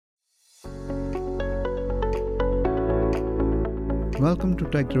Welcome to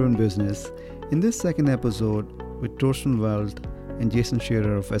Tech Driven Business. In this second episode with Torsten Welt and Jason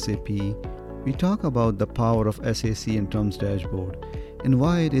Scherer of SAP, we talk about the power of SAC and Terms Dashboard and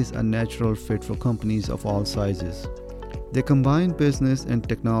why it is a natural fit for companies of all sizes. Their combined business and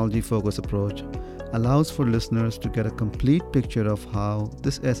technology focused approach allows for listeners to get a complete picture of how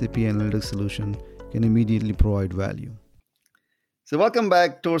this SAP analytics solution can immediately provide value. So welcome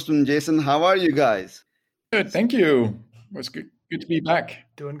back, Torsten and Jason. How are you guys? Good, thank you. It was good to be back.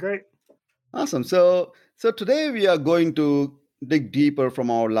 Doing great. Awesome. So today we are going to dig deeper from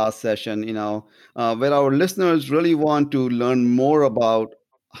our last session, where our listeners really want to learn more about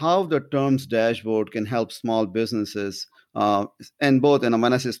how the Terms Dashboard can help small businesses, and both,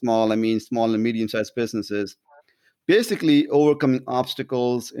 when I say small, I mean small and medium-sized businesses, basically overcoming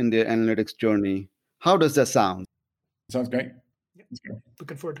obstacles in their analytics journey. How does that sound? Sounds great.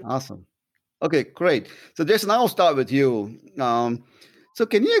 Looking forward to it. Awesome. Okay, great. So Jason, I'll start with you. So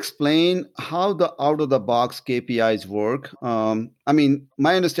can you explain how the out-of-the-box KPIs work?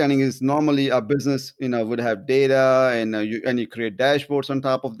 My understanding is normally a business, would have data and you create dashboards on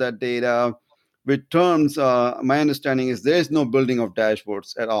top of that data. With Terms, my understanding is there's no building of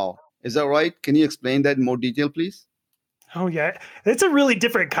dashboards at all. Is that right? Can you explain that in more detail, please? Oh, yeah. It's a really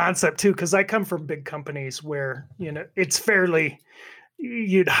different concept, too, because I come from big companies where, it's fairly,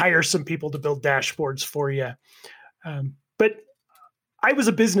 you'd hire some people to build dashboards for you. But I was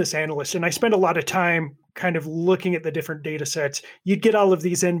a business analyst, and I spent a lot of time kind of looking at the different data sets. You'd get all of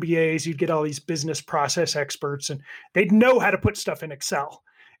these NBAs, you'd get all these business process experts, and they'd know how to put stuff in Excel.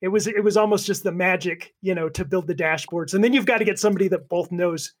 It was almost just the magic, to build the dashboards. And then you've got to get somebody that both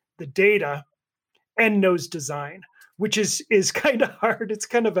knows the data and knows design, which is kind of hard. It's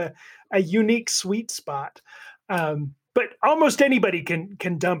kind of a unique sweet spot. But almost anybody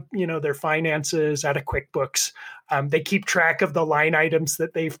can dump, their finances out of QuickBooks. They keep track of the line items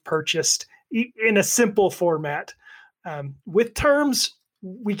that they've purchased in a simple format. With Terms,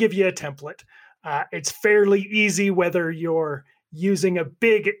 we give you a template. It's fairly easy whether you're using a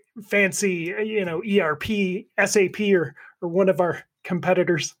big fancy, ERP, SAP, or one of our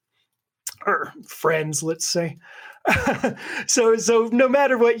competitors or friends, let's say. So no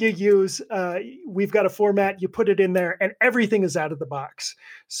matter what you use, we've got a format, you put it in there, and everything is out of the box.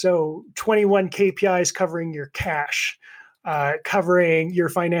 So 21 KPIs covering your cash, covering your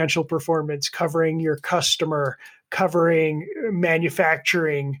financial performance, covering your customer, covering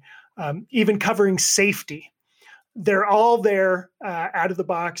manufacturing, even covering safety. They're all there out of the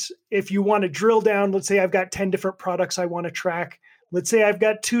box. If you want to drill down, let's say I've got 10 different products I want to track. Let's say I've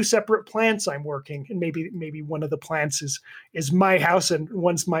got 2 separate plants I'm working, and maybe one of the plants is my house and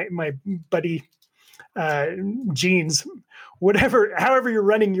one's my buddy Gene's. However you're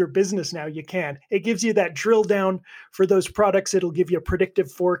running your business now, you can. It gives you that drill down for those products. It'll give you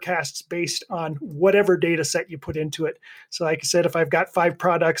predictive forecasts based on whatever data set you put into it. So like I said, if I've got 5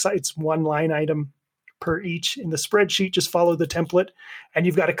 products, it's one line item per each in the spreadsheet. Just follow the template, and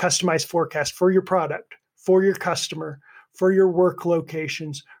you've got a customized forecast for your product, for your customer, for your work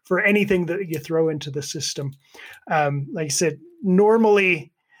locations, for anything that you throw into the system. Like I said,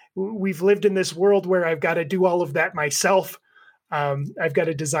 normally we've lived in this world where I've got to do all of that myself. I've got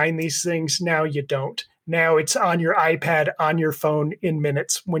to design these things. Now you don't. Now it's on your iPad, on your phone in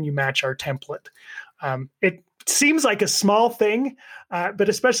minutes when you match our template. It seems like a small thing, but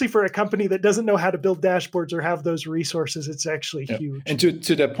especially for a company that doesn't know how to build dashboards or have those resources, it's actually huge. And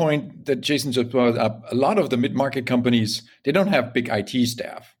to the point that Jason just brought up, a lot of the mid-market companies, they don't have big IT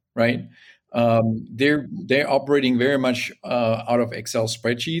staff, right? They're operating very much out of Excel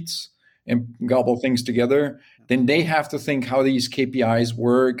spreadsheets and gobble things together. Then they have to think how these KPIs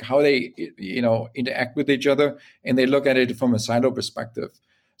work, how they interact with each other, and they look at it from a silo perspective.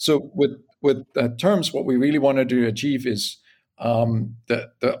 So with Terms, what we really wanted to achieve is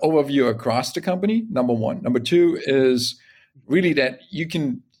the overview across the company, number one. Number two is really that you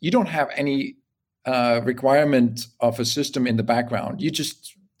don't have any requirement of a system in the background. You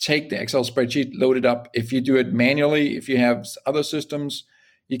just take the Excel spreadsheet, load it up. If you do it manually, if you have other systems,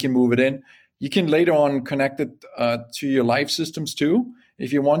 you can move it in. You can later on connect it to your live systems too,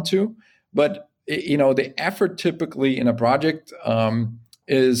 if you want to. But the effort typically in a project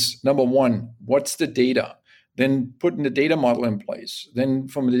is number one, what's the data? Then putting the data model in place. Then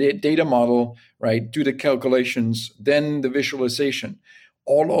from the data model, right, do the calculations, then the visualization.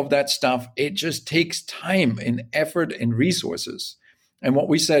 All of that stuff, it just takes time and effort and resources. And what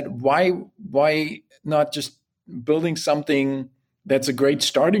we said, why not just building something that's a great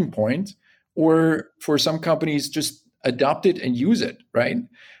starting point, or for some companies, just adopt it and use it, right?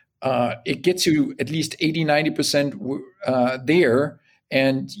 it gets you at least 80, 90% there.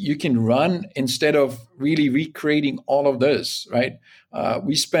 And you can run instead of really recreating all of this, right?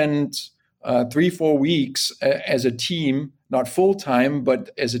 We spent 3-4 weeks as a team, not full time, but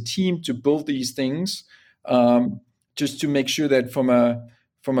as a team to build these things, just to make sure that from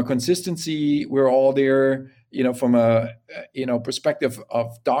a consistency, we're all there. From a perspective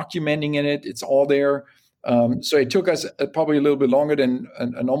of documenting in it, it's all there. So it took us probably a little bit longer than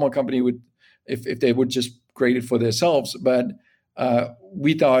a normal company would, if they would just create it for themselves. But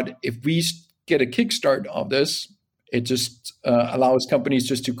we thought if we get a kickstart of this, it just allows companies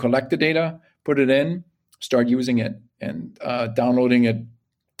just to collect the data, put it in, start using it, and downloading it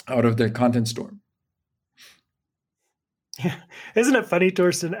out of their content store. Yeah. Isn't it funny,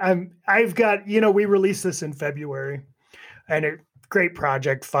 Torsten? I've got, we released this in February, and it great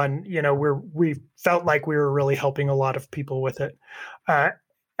project, fun. We felt like we were really helping a lot of people with it.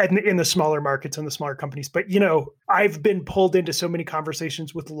 And in the smaller markets and the smaller companies. But, I've been pulled into so many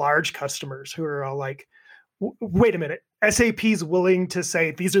conversations with large customers who are all like, wait a minute, SAP's willing to say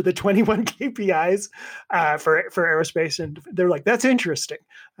these are the 21 KPIs for aerospace. And they're like, that's interesting.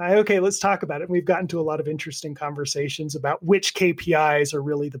 Okay, let's talk about it. And we've gotten to a lot of interesting conversations about which KPIs are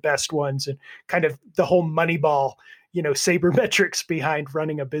really the best ones and kind of the whole Moneyball, sabermetrics behind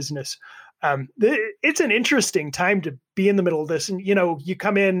running a business. It's an interesting time to be in the middle of this. And, you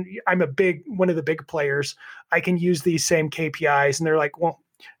come in, I'm one of the big players. I can use these same KPIs. And they're like, well,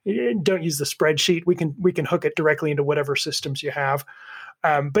 don't use the spreadsheet. We can hook it directly into whatever systems you have.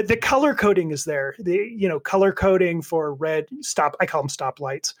 But the color coding is there. Color coding for red I call them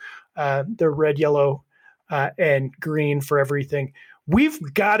stoplights. They're red, yellow, and green for everything. We've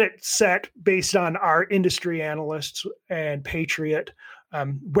got it set based on our industry analysts and Patriot,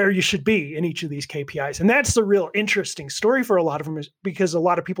 where you should be in each of these KPIs. And that's the real interesting story for a lot of them, is because a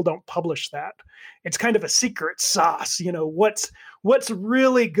lot of people don't publish that. It's kind of a secret sauce, what's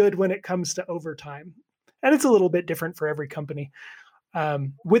really good when it comes to overtime. And it's a little bit different for every company.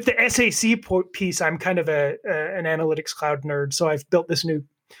 With the SAC piece, I'm kind of an analytics cloud nerd. So I've built this new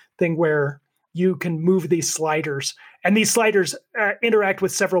thing where you can move these sliders, and these sliders interact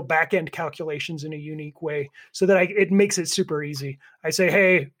with several back-end calculations in a unique way, so that it makes it super easy. I say,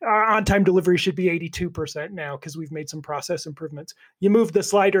 hey, our on-time delivery should be 82% now because we've made some process improvements. You move the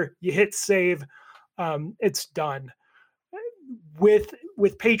slider, you hit save, it's done. With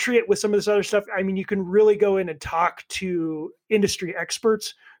Patriot, with some of this other stuff, you can really go in and talk to industry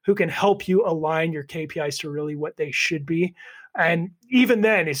experts who can help you align your KPIs to really what they should be. And even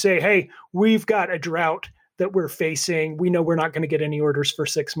then, you say, hey, we've got a drought that we're facing. We know we're not going to get any orders for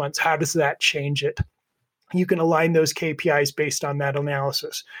 6 months. How does that change it? You can align those KPIs based on that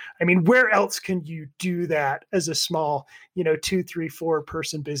analysis. Where else can you do that as a small, 2, 3, 4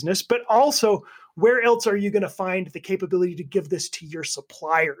 person business? But also, where else are you going to find the capability to give this to your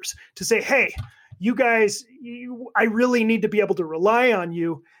suppliers to say, hey, you guys, I really need to be able to rely on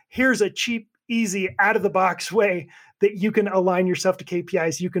you. Here's a cheap, easy, out of the box way that you can align yourself to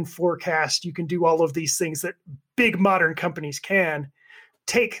KPIs. You can forecast, you can do all of these things that big modern companies can.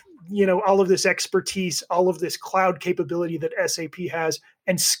 Take, all of this expertise, all of this cloud capability that SAP has,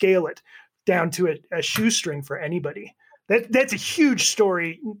 and scale it down to a shoestring for anybody. That's a huge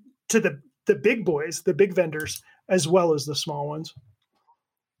story to the big boys, the big vendors, as well as the small ones.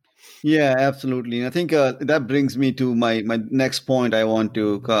 Yeah, absolutely. And I think that brings me to my next point. I want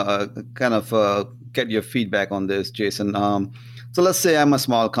to get your feedback on this, Jason. So let's say I'm a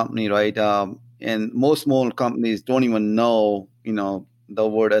small company, right? And most small companies don't even know, the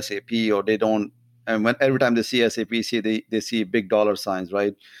word SAP, or they don't. And every time they see SAP, they see big dollar signs,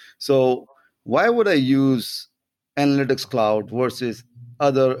 right? So why would I use Analytics Cloud versus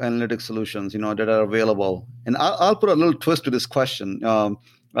other analytics solutions, that are available? And I'll put a little twist to this question.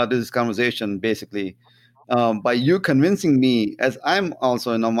 This conversation, basically, by you convincing me, as I'm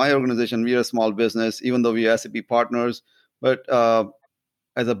also, my organization, we are a small business, even though we are SAP partners, but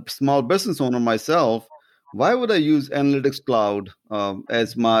as a small business owner myself, why would I use Analytics Cloud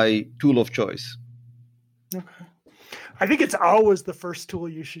as my tool of choice? Okay. I think it's always the first tool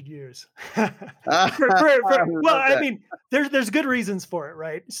you should use. There's good reasons for it,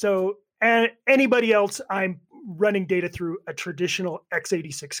 right? So anybody else, I'm running data through a traditional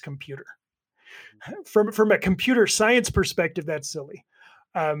x86 computer. From a computer science perspective, that's silly.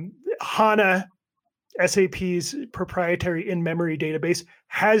 HANA, SAP's proprietary in-memory database,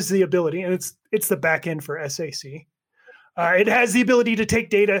 has the ability, and it's the back end for SAC. It has the ability to take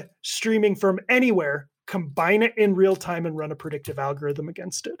data streaming from anywhere, combine it in real time, and run a predictive algorithm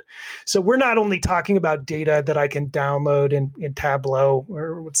against it. So we're not only talking about data that I can download in Tableau,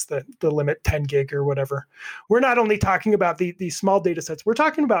 or what's the limit, 10 gig or whatever. We're not only talking about these small data sets, we're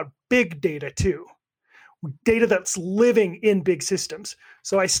talking about big data too. Data that's living in big systems.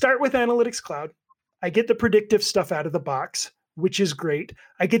 So I start with Analytics Cloud. I get the predictive stuff out of the box, which is great.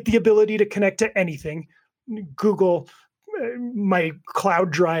 I get the ability to connect to anything, Google, my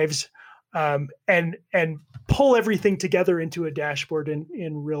cloud drives, and pull everything together into a dashboard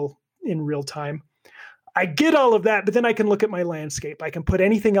in real time. I get all of that, but then I can look at my landscape. I can put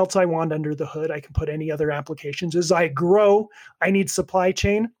anything else I want under the hood. I can put any other applications. As I grow, I need supply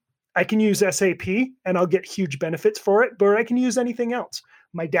chain. I can use SAP and I'll get huge benefits for it, but I can use anything else.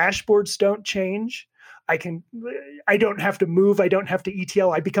 My dashboards don't change. I don't have to move. I don't have to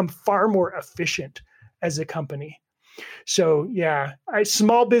ETL. I become far more efficient as a company. So yeah,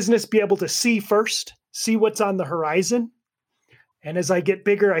 small business, be able to see what's on the horizon. And as I get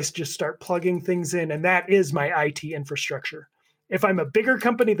bigger, I just start plugging things in. And that is my IT infrastructure. If I'm a bigger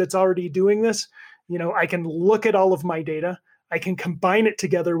company that's already doing this, I can look at all of my data. I can combine it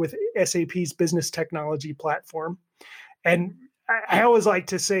together with SAP's business technology platform. And I always like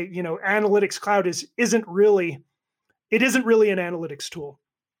to say, Analytics Cloud isn't really an analytics tool.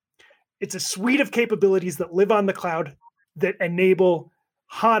 It's a suite of capabilities that live on the cloud that enable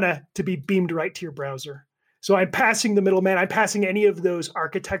HANA to be beamed right to your browser. So I'm passing the middleman. I'm passing any of those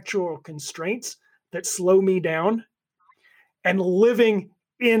architectural constraints that slow me down, and living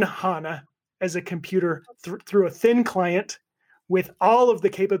in HANA as a computer through a thin client with all of the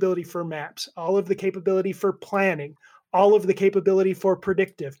capability for maps, all of the capability for planning, all of the capability for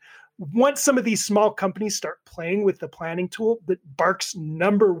predictive. Once some of these small companies start playing with the planning tool, that BARC's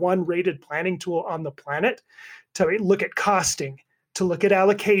 #1 rated planning tool on the planet, to look at costing, to look at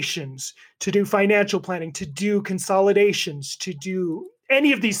allocations, to do financial planning, to do consolidations, to do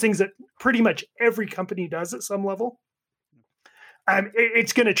any of these things that pretty much every company does at some level,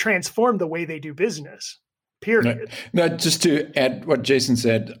 it's going to transform the way they do business. Period. Now, just to add what Jason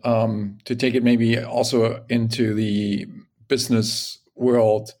said, to take it maybe also into the business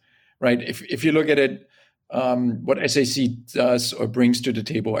world, right? If you look at it, what SAC does or brings to the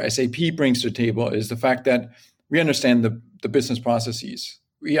table, or SAP brings to the table, is the fact that we understand the business processes.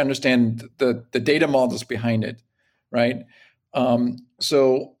 We understand the data models behind it, right?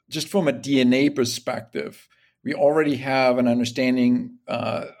 So just from a DNA perspective, we already have an understanding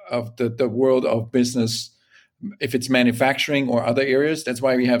of the world of business. If it's manufacturing or other areas, that's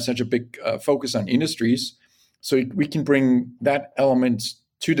why we have such a big focus on industries. So we can bring that element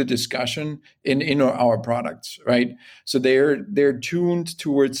to the discussion in our products, right? So they're tuned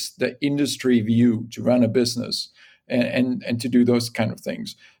towards the industry view to run a business and to do those kind of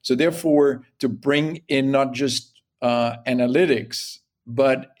things. So therefore, to bring in not just analytics,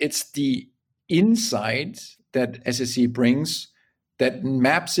 but it's the insight that SAC brings that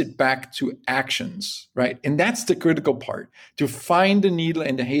maps it back to actions, right? And that's the critical part. To find the needle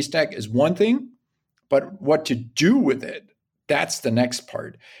in the haystack is one thing, but what to do with it, that's the next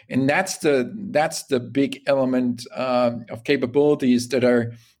part. And that's the big element of capabilities that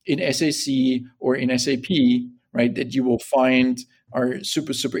are in SAC or in SAP, right, that you will find are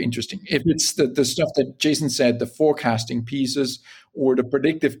super, super interesting. If it's the stuff that Jason said, the forecasting pieces or the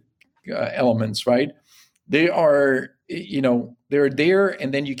predictive elements, right? They are, they're there,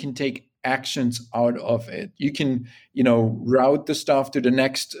 and then you can take actions out of it. You can, route the stuff to the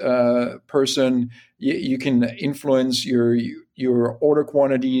next person. You can influence your order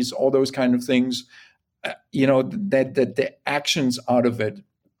quantities, all those kind of things. That the actions out of it,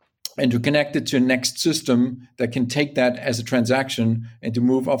 and to connect it to a next system that can take that as a transaction and to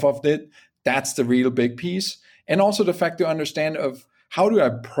move off of it. That's the real big piece. And also the fact to understand of how do I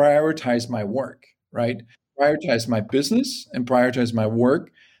prioritize my work, right? Prioritize my business and prioritize my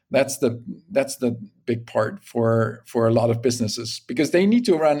work. That's the big part for a lot of businesses, because they need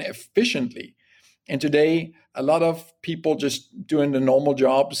to run efficiently. And today, a lot of people just doing the normal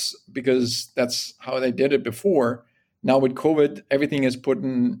jobs because that's how they did it before. Now with COVID, everything is put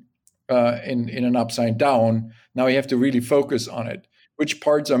in an upside down. Now you have to really focus on it. Which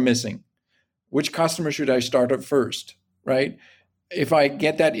parts are missing? Which customer should I start at first, right? If I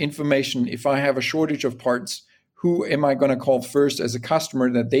get that information, if I have a shortage of parts, who am I going to call first as a customer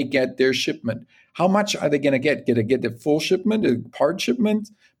that they get their shipment? How much are they going to get? Get the full shipment, a part shipment?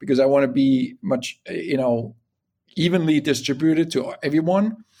 Because I want to be much, evenly distributed to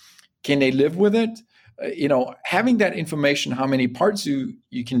everyone. Can they live with it? Having that information, how many parts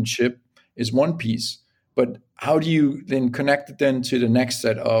you can ship is one piece, but how do you then connect it then to the next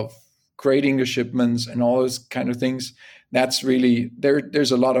set of creating the shipments and all those kind of things. That's really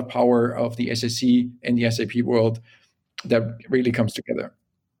there's a lot of power of the SAC and the SAP world that really comes together.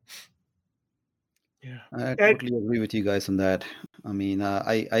 Yeah, I totally agree with you guys on that. I mean,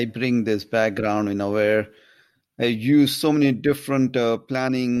 I bring this background, where I use so many different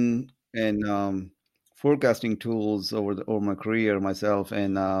planning and forecasting tools over my career myself,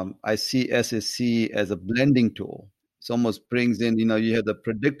 and I see SAC as a blending tool. It almost brings in, you have the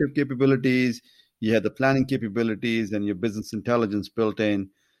predictive capabilities, you have the planning capabilities, and your business intelligence built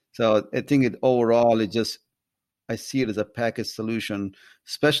in. So I think I see it as a package solution,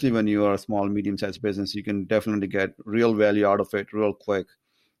 especially when you are a small, medium-sized business. You can definitely get real value out of it real quick.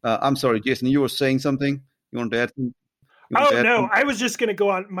 I'm sorry, Jason, you were saying something? You want to add something? No, I was just going to go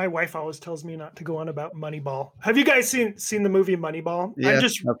on. My wife always tells me not to go on about Moneyball. Have you guys seen the movie Moneyball? Yeah,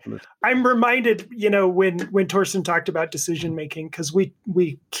 absolutely. I'm reminded, when Torsten talked about decision making, because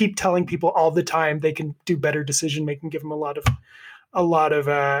we keep telling people all the time they can do better decision making, give them a lot of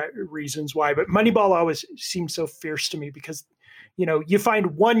reasons why. But Moneyball always seems so fierce to me because, you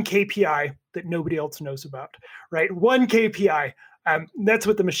find one KPI that nobody else knows about, right? One KPI. That's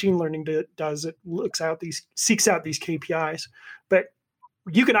what the machine learning does. It seeks out these KPIs, but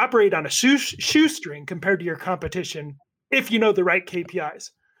you can operate on a shoestring compared to your competition if you know the right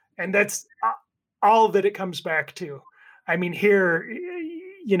KPIs, and that's all that it comes back to. I mean, here,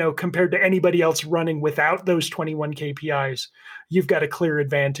 compared to anybody else running without those 21 KPIs, you've got a clear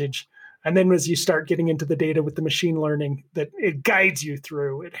advantage. And then as you start getting into the data with the machine learning, that it guides you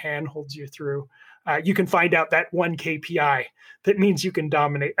through, it handholds you through. You can find out that one KPI that means you can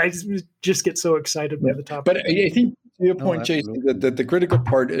dominate. I just get so excited by the topic. But I think to your point, Jason, that the critical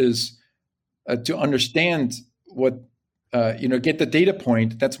part is to understand what, get the data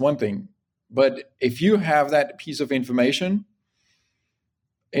point. That's one thing. But if you have that piece of information,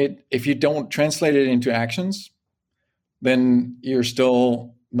 if you don't translate it into actions, then you're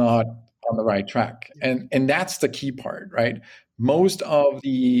still not on the right track. And that's the key part, right? Most of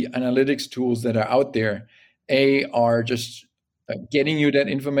the analytics tools that are out there, are just getting you that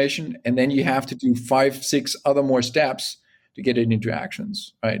information, and then you have to do 5-6 other more steps to get it into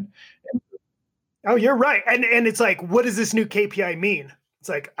actions, right? Oh, you're right. And it's like, what does this new KPI mean? It's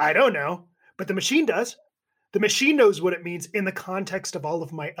like, I don't know, but the machine does. The machine knows what it means in the context of all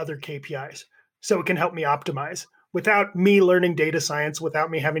of my other KPIs. So it can help me optimize without me learning data science,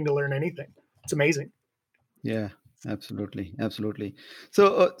 without me having to learn anything. It's amazing. Yeah. Absolutely.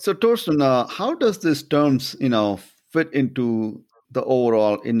 So Torsten, how does this terms, fit into the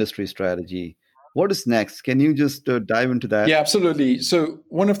overall industry strategy? What is next? Can you just dive into that? Yeah, absolutely. So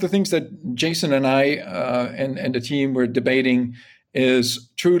one of the things that Jason and I and the team were debating is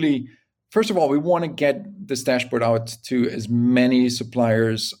truly, first of all, we want to get this dashboard out to as many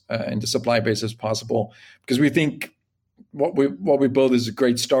suppliers in the supply base as possible, because we think what we build is a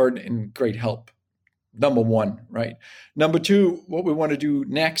great start and great help. Number one, right? Number two, what we want to do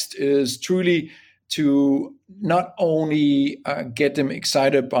next is truly to not only get them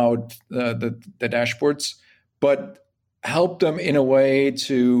excited about the dashboards, but help them in a way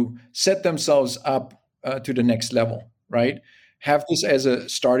to set themselves up to the next level, right? Have this as a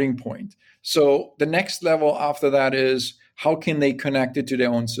starting point. So the next level after that is, how can they connect it to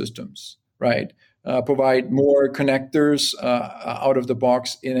their own systems, right? Provide more connectors out of the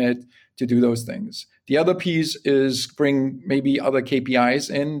box in it to do those things. The other piece is bring maybe other KPIs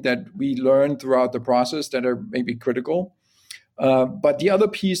in that we learn throughout the process that are maybe critical. But the other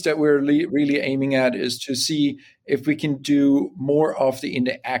piece that we're really aiming at is to see if we can do more of the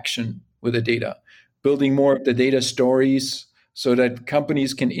interaction with the data, building more of the data stories so that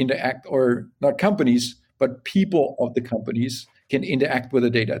companies can interact, or not companies, but people of the companies can interact with the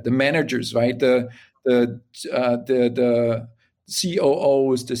data. The managers, right? The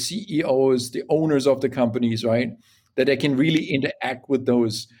COOs, the CEOs, the owners of the companies, right? That they can really interact with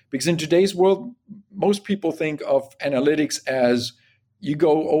those. Because in today's world, most people think of analytics as you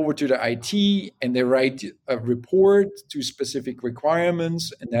go over to the IT and they write a report to specific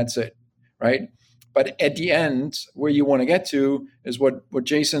requirements, and that's it, right? But at the end, where you want to get to is what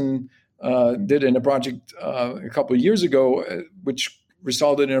Jason did in a project a couple of years ago, which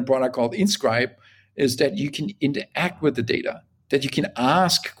resulted in a product called Inscribe, is that you can interact with the data, that you can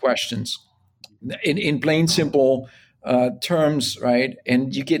ask questions in plain, simple terms, right?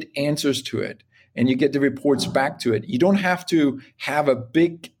 And you get answers to it, and you get the reports back to it. You don't have to have a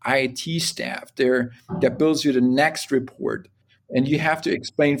big IT staff there that builds you the next report, and you have to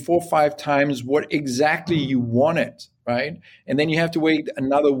explain 4 or 5 times what exactly you wanted, right? And then you have to wait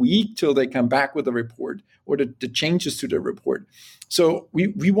another week till they come back with a report or the changes to the report. So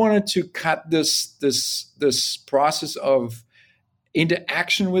we wanted to cut this process of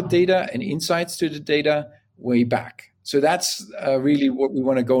interaction with data and insights to the data way back. So that's really what we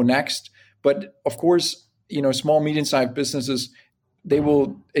want to go next. But of course, small, medium-sized businesses, it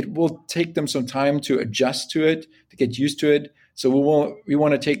will take them some time to adjust to it, to get used to it. So we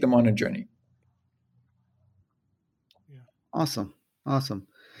want to take them on a journey. Awesome.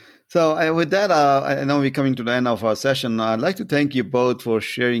 So with that, I know we're coming to the end of our session. I'd like to thank you both for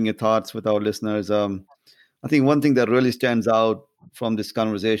sharing your thoughts with our listeners. I think one thing that really stands out from this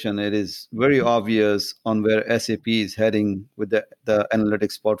conversation, it is very obvious on where SAP is heading with the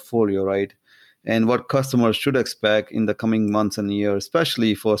analytics portfolio, right? And what customers should expect in the coming months and years,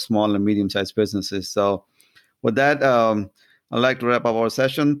 especially for small and medium-sized businesses. So with that, I'd like to wrap up our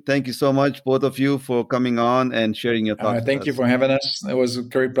session. Thank you so much, both of you, for coming on and sharing your thoughts. Thank you for having us. It was a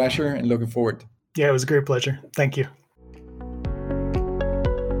great pleasure and looking forward. Yeah, it was a great pleasure. Thank you.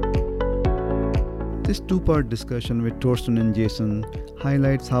 This two-part discussion with Torsten and Jason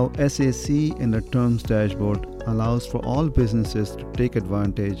highlights how SAC in the Terms dashboard allows for all businesses to take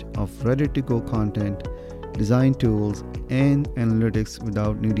advantage of ready-to-go content, design tools, and analytics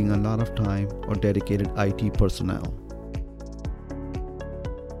without needing a lot of time or dedicated IT personnel.